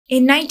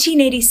In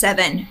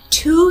 1987,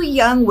 two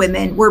young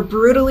women were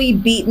brutally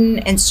beaten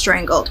and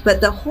strangled,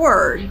 but the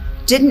horror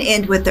didn't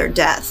end with their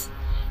death.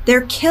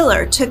 Their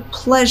killer took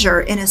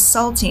pleasure in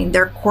assaulting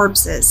their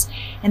corpses,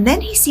 and then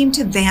he seemed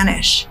to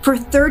vanish. For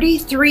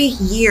 33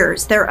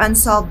 years, their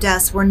unsolved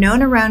deaths were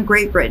known around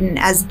Great Britain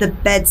as the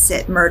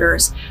Bedsit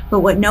Murders, but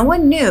what no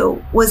one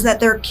knew was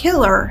that their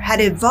killer had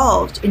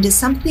evolved into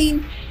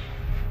something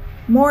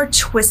more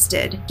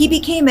twisted. He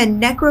became a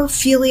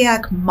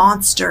necrophiliac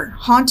monster,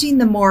 haunting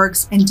the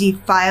morgues and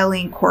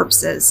defiling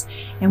corpses.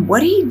 And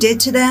what he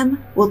did to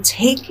them will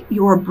take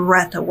your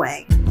breath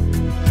away.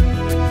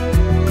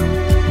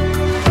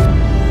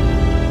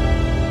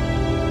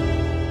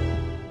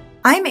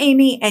 I'm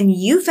Amy, and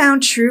you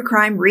found True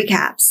Crime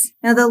Recaps.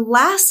 Now, the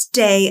last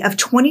day of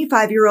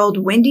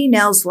 25-year-old Wendy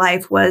Knell's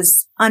life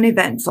was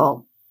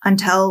uneventful.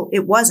 Until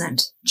it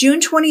wasn't. June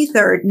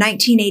 23rd,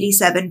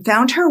 1987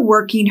 found her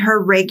working her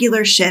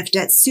regular shift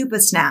at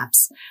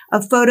Supasnaps,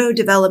 a photo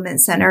development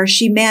center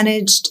she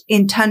managed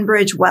in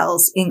Tunbridge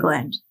Wells,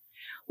 England.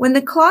 When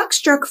the clock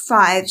struck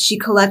 5, she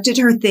collected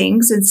her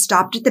things and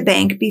stopped at the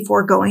bank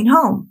before going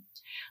home.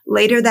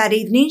 Later that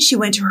evening, she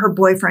went to her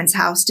boyfriend's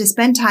house to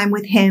spend time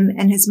with him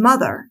and his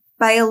mother.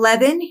 By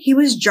 11, he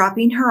was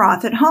dropping her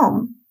off at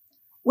home.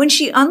 When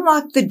she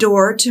unlocked the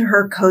door to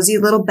her cozy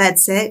little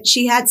bedsit,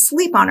 she had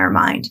sleep on her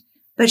mind,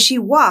 but she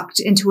walked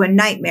into a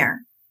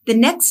nightmare. The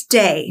next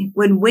day,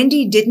 when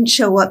Wendy didn't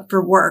show up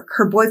for work,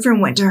 her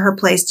boyfriend went to her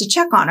place to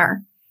check on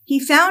her. He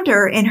found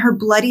her in her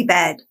bloody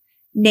bed,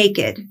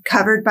 naked,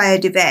 covered by a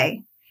duvet.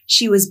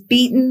 She was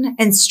beaten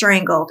and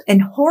strangled,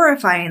 and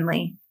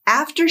horrifyingly,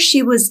 after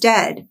she was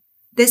dead,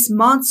 this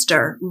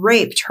monster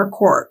raped her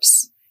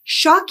corpse.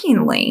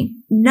 Shockingly,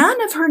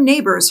 none of her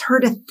neighbors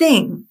heard a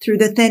thing through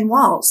the thin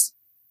walls.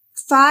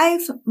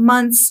 5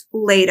 months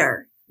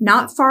later,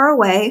 not far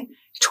away,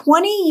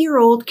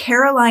 20-year-old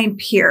Caroline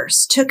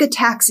Pierce took a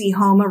taxi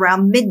home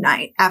around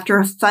midnight after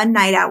a fun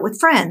night out with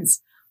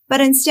friends.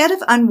 But instead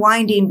of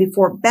unwinding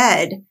before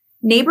bed,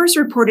 neighbors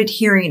reported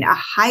hearing a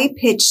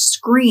high-pitched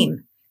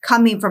scream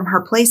coming from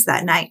her place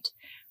that night.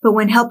 But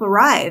when help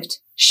arrived,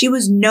 she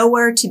was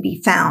nowhere to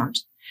be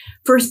found.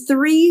 For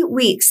 3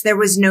 weeks, there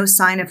was no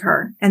sign of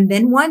her. And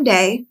then one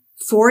day,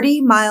 40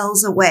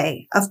 miles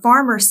away, a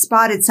farmer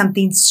spotted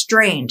something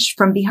strange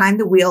from behind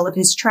the wheel of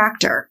his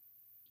tractor.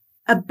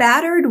 A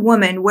battered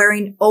woman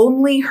wearing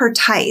only her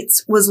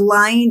tights was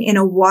lying in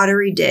a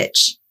watery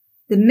ditch.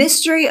 The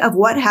mystery of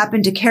what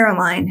happened to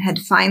Caroline had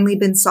finally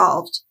been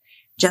solved.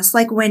 Just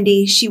like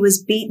Wendy, she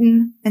was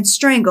beaten and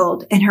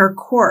strangled, and her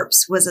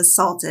corpse was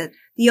assaulted.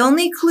 The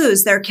only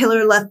clues their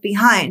killer left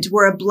behind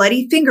were a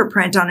bloody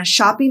fingerprint on a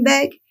shopping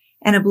bag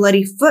and a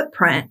bloody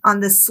footprint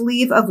on the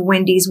sleeve of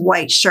Wendy's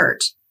white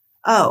shirt.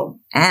 Oh,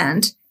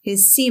 and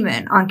his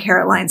semen on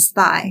Caroline's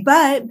thigh.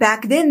 But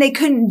back then, they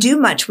couldn't do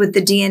much with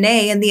the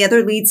DNA, and the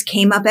other leads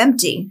came up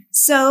empty.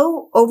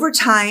 So, over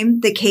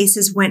time, the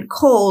cases went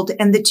cold,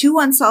 and the two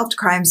unsolved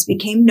crimes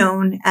became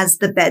known as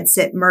the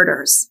Bedsit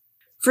Murders.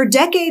 For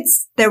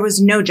decades, there was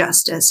no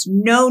justice,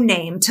 no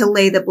name to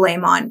lay the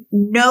blame on,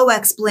 no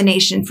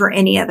explanation for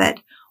any of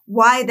it.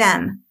 Why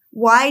them?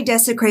 Why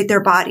desecrate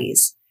their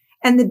bodies?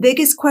 And the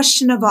biggest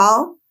question of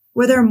all,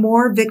 were there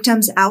more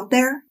victims out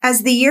there?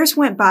 As the years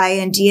went by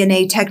and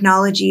DNA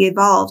technology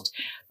evolved,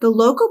 the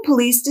local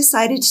police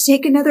decided to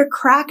take another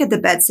crack at the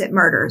Bedsit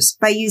Murders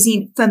by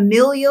using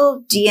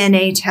familial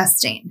DNA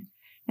testing.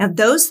 Now,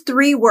 those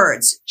 3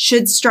 words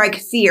should strike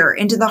fear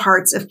into the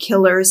hearts of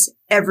killers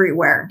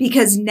everywhere,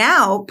 because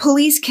now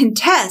police can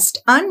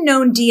test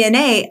unknown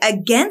DNA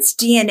against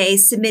DNA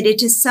submitted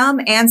to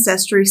some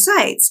ancestry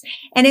sites.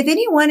 And if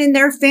anyone in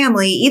their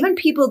family, even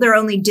people they're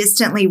only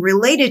distantly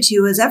related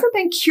to, has ever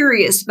been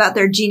curious about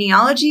their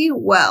genealogy,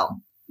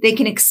 well, they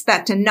can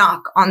expect a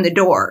knock on the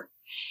door.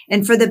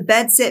 And for the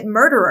Bedsit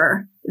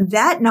murderer,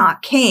 that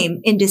knock came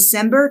in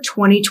December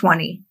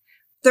 2020.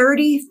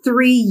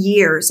 33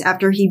 years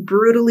after he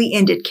brutally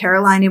ended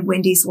Caroline and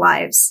Wendy's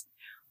lives.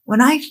 When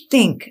I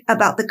think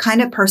about the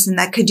kind of person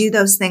that could do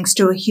those things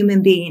to a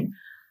human being,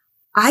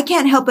 I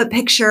can't help but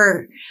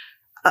picture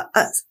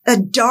a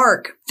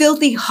dark,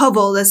 filthy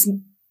hovel, this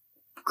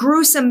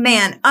gruesome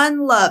man,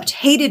 unloved,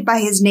 hated by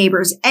his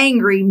neighbors,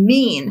 angry,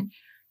 mean.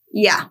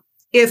 Yeah,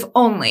 if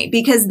only,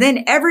 because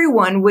then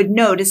everyone would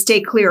know to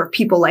stay clear of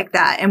people like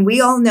that. And we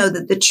all know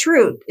that the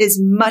truth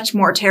is much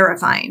more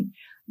terrifying.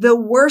 The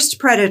worst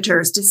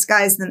predators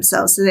disguise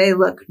themselves so they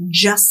look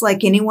just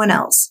like anyone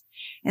else.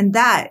 And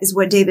that is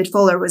what David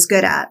Fuller was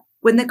good at.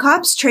 When the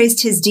cops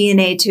traced his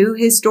DNA to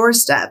his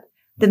doorstep,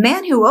 the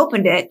man who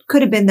opened it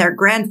could have been their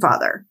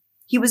grandfather.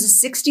 He was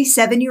a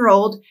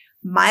 67-year-old,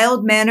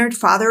 mild-mannered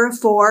father of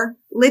 4,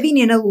 living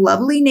in a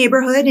lovely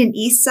neighborhood in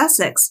East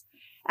Sussex.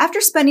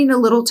 After spending a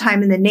little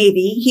time in the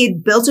Navy, he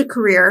had built a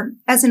career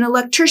as an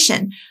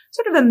electrician,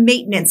 sort of a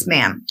maintenance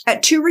man,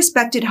 at 2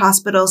 respected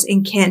hospitals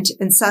in Kent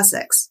and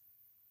Sussex.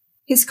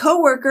 His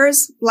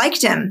co-workers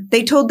liked him.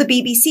 They told the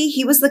BBC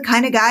he was the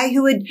kind of guy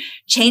who would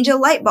change a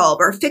light bulb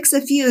or fix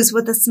a fuse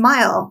with a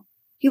smile.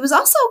 He was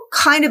also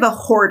kind of a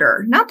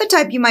hoarder, not the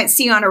type you might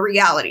see on a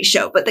reality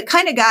show, but the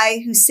kind of guy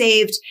who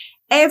saved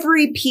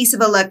every piece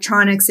of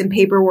electronics and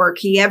paperwork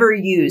he ever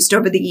used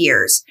over the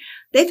years.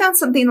 They found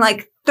something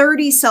like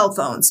 30 cell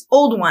phones,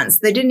 old ones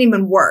that didn't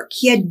even work.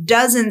 He had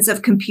dozens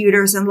of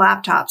computers and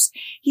laptops.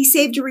 He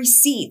saved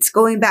receipts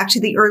going back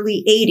to the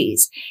early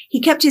 80s.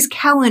 He kept his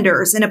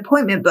calendars and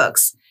appointment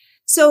books.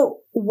 So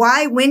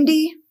why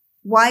Wendy?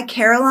 Why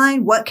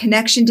Caroline? What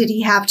connection did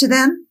he have to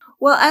them?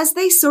 Well, as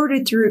they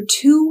sorted through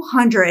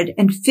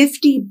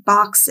 250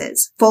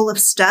 boxes full of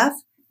stuff,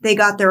 they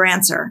got their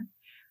answer.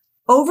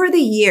 Over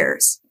the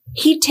years,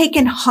 he'd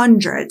taken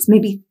hundreds,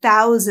 maybe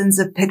thousands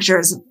of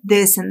pictures of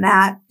this and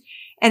that.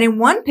 And in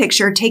one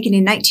picture taken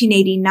in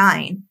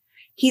 1989,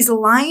 he's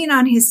lying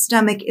on his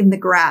stomach in the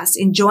grass,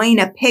 enjoying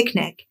a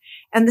picnic,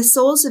 and the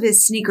soles of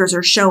his sneakers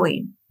are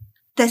showing.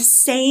 The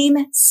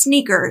same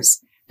sneakers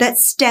that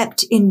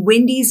stepped in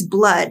Wendy's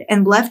blood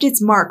and left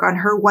its mark on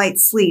her white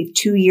sleeve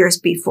 2 years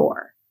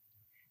before.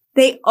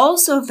 They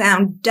also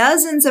found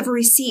dozens of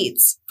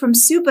receipts from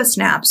Supa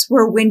Snaps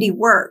where Wendy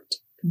worked.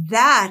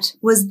 That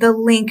was the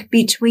link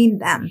between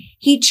them.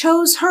 He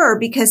chose her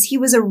because he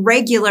was a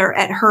regular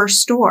at her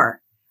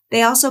store.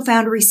 They also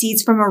found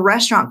receipts from a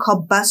restaurant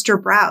called Buster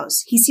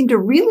Browse. He seemed to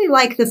really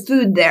like the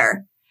food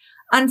there.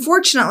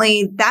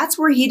 Unfortunately, that's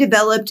where he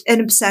developed an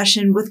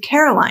obsession with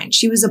Caroline.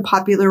 She was a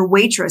popular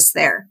waitress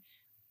there.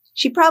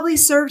 She probably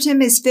served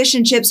him his fish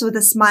and chips with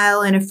a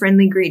smile and a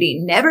friendly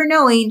greeting, never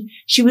knowing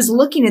she was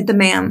looking at the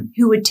man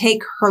who would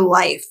take her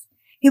life.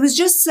 He was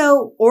just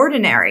so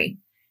ordinary.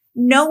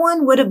 No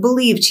one would have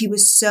believed he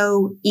was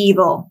so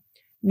evil.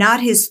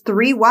 Not his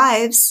 3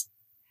 wives,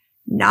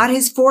 not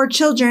his 4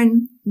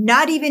 children,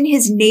 not even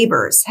his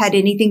neighbors had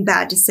anything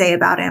bad to say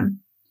about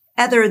him,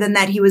 other than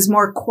that he was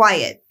more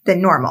quiet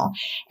than normal,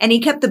 and he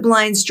kept the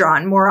blinds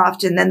drawn more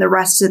often than the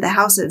rest of the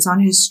houses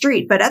on his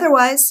street. But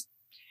otherwise,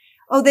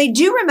 they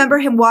do remember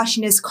him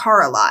washing his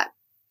car a lot.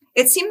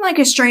 It seemed like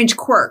a strange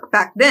quirk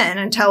back then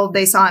until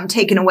they saw him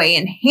taken away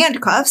in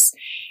handcuffs.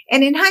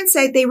 And in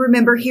hindsight, they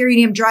remember hearing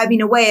him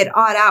driving away at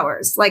odd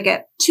hours, like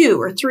at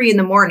 2 or 3 in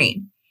the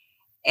morning.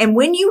 And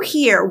when you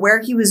hear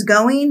where he was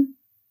going,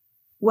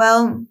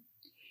 well,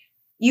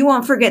 you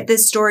won't forget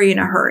this story in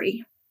a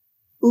hurry.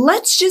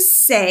 Let's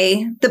just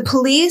say the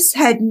police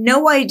had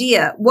no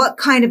idea what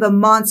kind of a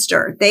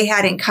monster they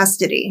had in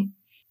custody.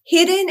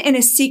 Hidden in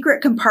a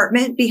secret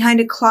compartment behind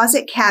a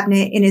closet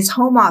cabinet in his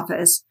home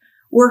office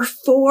were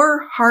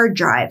 4 hard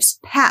drives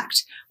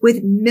packed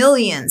with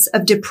millions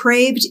of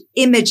depraved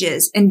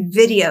images and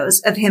videos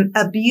of him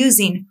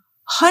abusing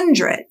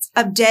hundreds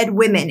of dead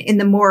women in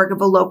the morgue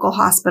of a local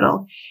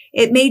hospital.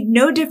 It made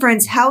no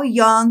difference how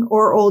young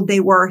or old they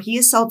were. He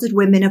assaulted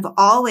women of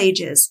all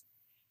ages.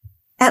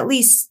 At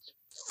least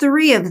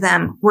 3 of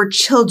them were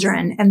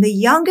children, and the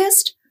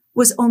youngest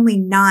was only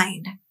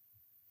 9.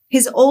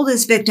 His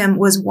oldest victim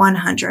was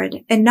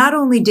 100, and not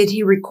only did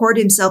he record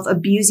himself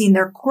abusing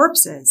their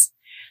corpses,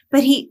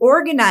 but he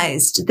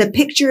organized the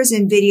pictures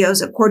and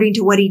videos according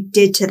to what he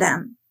did to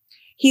them.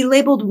 He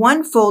labeled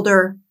one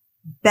folder,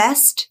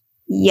 Best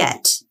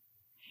Yet,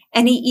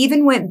 and he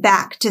even went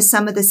back to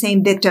some of the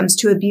same victims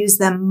to abuse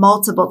them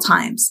multiple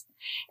times.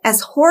 As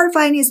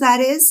horrifying as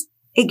that is,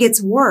 it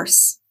gets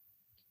worse.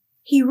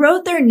 He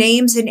wrote their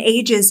names and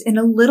ages in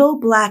a little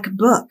black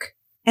book.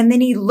 And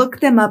then he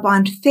looked them up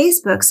on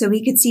Facebook so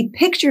he could see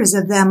pictures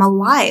of them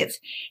alive.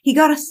 He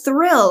got a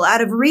thrill out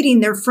of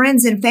reading their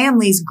friends and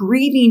family's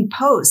grieving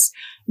posts,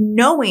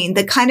 knowing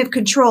the kind of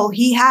control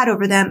he had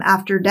over them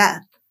after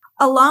death.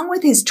 Along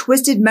with his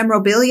twisted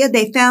memorabilia,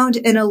 they found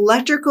an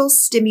electrical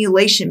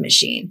stimulation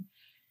machine.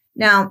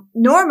 Now,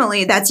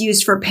 normally that's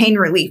used for pain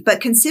relief,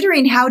 but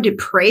considering how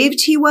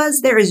depraved he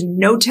was, there is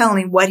no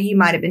telling what he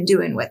might have been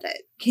doing with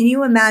it. Can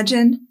you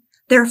imagine?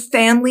 Their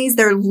families,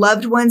 their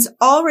loved ones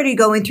already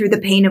going through the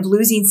pain of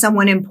losing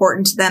someone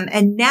important to them.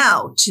 And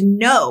now to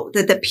know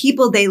that the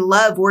people they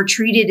love were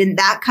treated in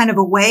that kind of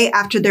a way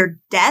after their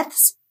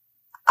deaths,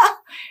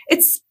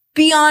 it's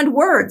beyond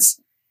words.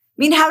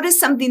 I mean, how does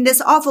something this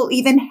awful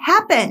even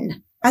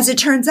happen? As it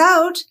turns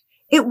out,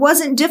 it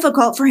wasn't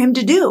difficult for him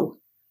to do.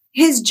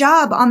 His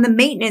job on the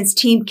maintenance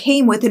team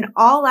came with an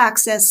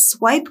all-access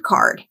swipe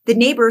card. The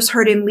neighbors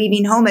heard him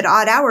leaving home at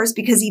odd hours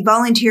because he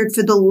volunteered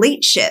for the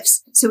late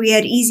shifts, so he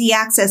had easy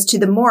access to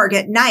the morgue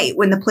at night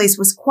when the place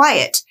was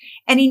quiet,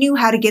 and he knew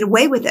how to get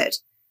away with it.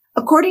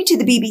 According to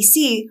the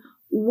BBC,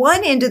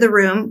 one end of the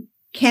room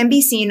can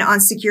be seen on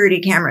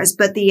security cameras,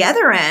 but the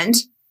other end,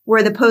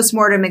 where the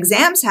post-mortem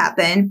exams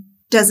happen,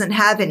 doesn't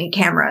have any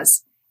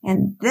cameras.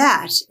 And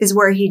that is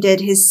where he did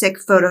his sick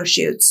photo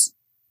shoots.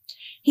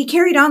 He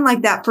carried on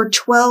like that for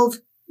 12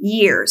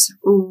 years,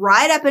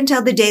 right up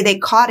until the day they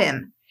caught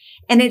him.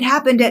 And it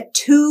happened at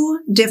 2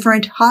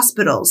 different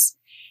hospitals.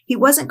 He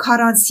wasn't caught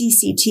on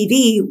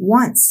CCTV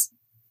once.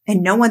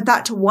 And no one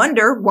thought to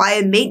wonder why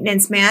a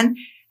maintenance man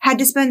had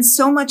to spend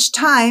so much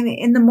time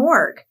in the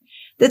morgue.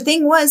 The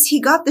thing was,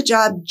 he got the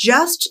job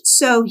just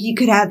so he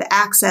could have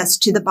access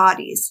to the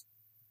bodies.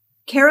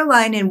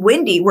 Caroline and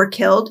Wendy were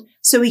killed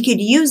so he could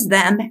use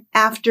them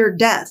after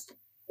death.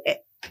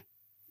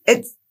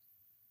 It's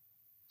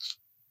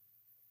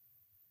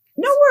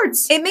no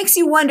words. It makes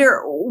you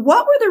wonder,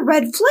 what were the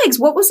red flags?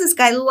 What was this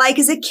guy like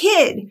as a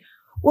kid?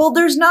 Well,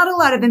 there's not a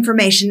lot of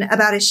information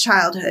about his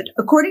childhood.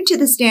 According to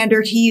the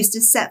Standard, he used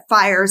to set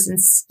fires and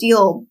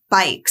steal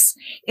bikes.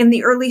 In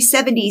the early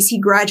 70s, he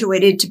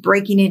graduated to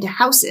breaking into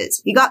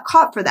houses. He got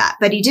caught for that,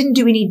 but he didn't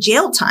do any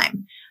jail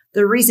time.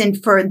 The reason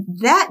for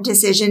that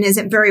decision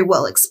isn't very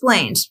well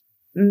explained.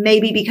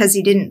 Maybe because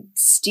he didn't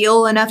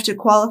steal enough to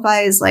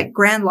qualify as like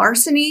grand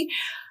larceny.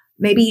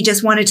 Maybe he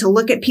just wanted to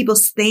look at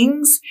people's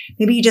things.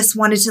 Maybe he just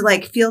wanted to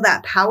like feel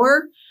that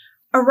power.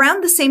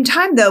 Around the same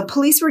time, though,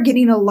 police were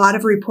getting a lot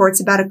of reports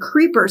about a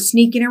creeper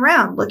sneaking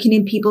around, looking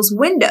in people's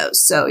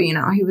windows. So, he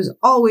was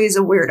always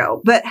a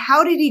weirdo. But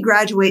how did he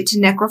graduate to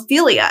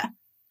necrophilia?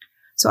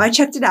 So I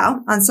checked it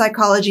out on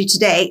Psychology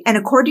Today, and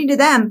according to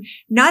them,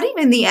 not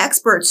even the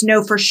experts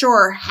know for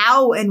sure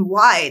how and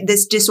why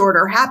this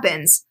disorder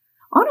happens.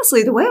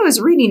 Honestly, the way I was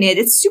reading it,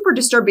 it's super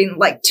disturbing,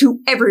 like to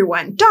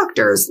everyone.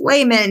 Doctors,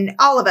 laymen,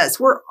 all of us,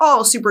 we're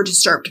all super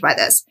disturbed by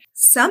this.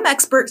 Some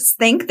experts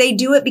think they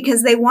do it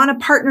because they want a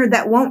partner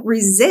that won't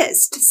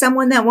resist,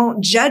 someone that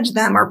won't judge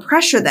them or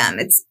pressure them.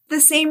 It's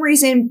the same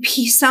reason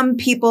some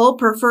people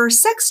prefer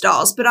sex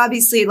dolls, but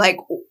obviously like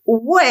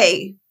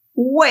way,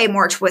 way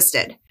more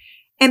twisted.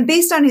 And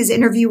based on his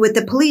interview with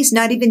the police,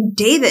 not even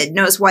David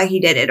knows why he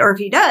did it, or if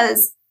he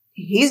does,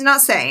 he's not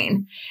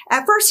saying.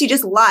 At first, he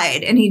just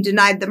lied and he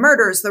denied the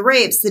murders, the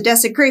rapes, the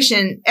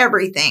desecration,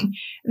 everything.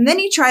 And then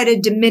he tried a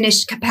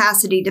diminished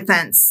capacity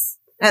defense,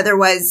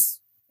 otherwise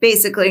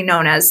basically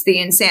known as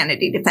the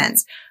insanity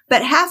defense.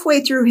 But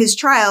halfway through his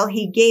trial,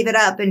 he gave it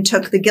up and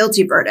took the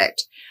guilty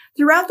verdict.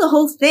 Throughout the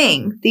whole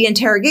thing, the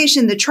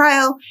interrogation, the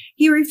trial,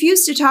 he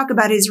refused to talk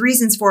about his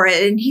reasons for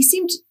it, and he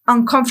seemed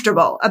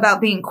uncomfortable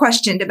about being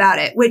questioned about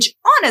it, which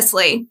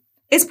honestly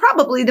is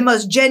probably the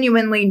most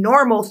genuinely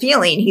normal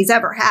feeling he's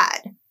ever had.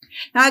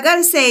 Now, I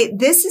gotta say,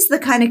 this is the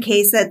kind of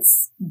case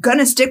that's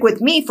gonna stick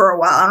with me for a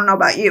while. I don't know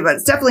about you, but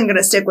it's definitely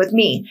gonna stick with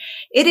me.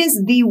 It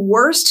is the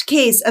worst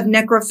case of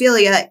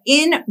necrophilia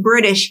in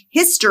British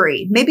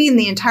history, maybe in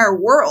the entire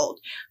world.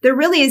 There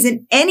really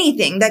isn't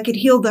anything that could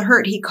heal the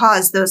hurt he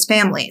caused those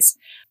families.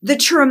 The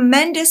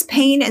tremendous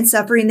pain and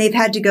suffering they've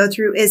had to go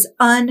through is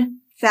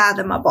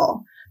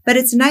unfathomable. But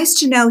it's nice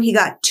to know he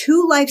got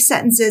 2 life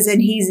sentences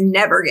and he's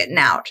never getting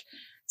out.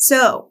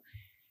 So,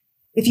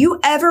 if you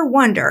ever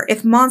wonder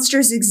if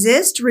monsters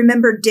exist,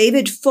 remember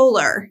David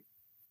Fuller.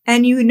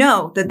 And you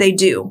know that they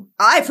do.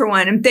 I, for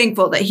one, am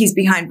thankful that he's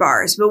behind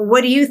bars. But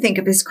what do you think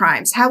of his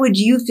crimes? How would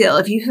you feel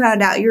if you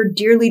found out your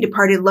dearly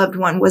departed loved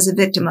one was a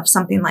victim of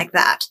something like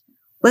that?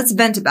 Let's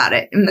vent about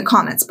it in the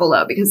comments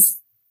below because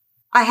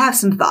I have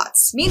some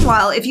thoughts.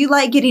 Meanwhile, if you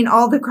like getting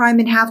all the crime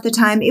in half the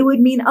time, it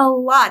would mean a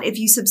lot if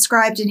you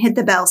subscribed and hit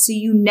the bell so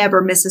you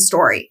never miss a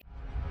story.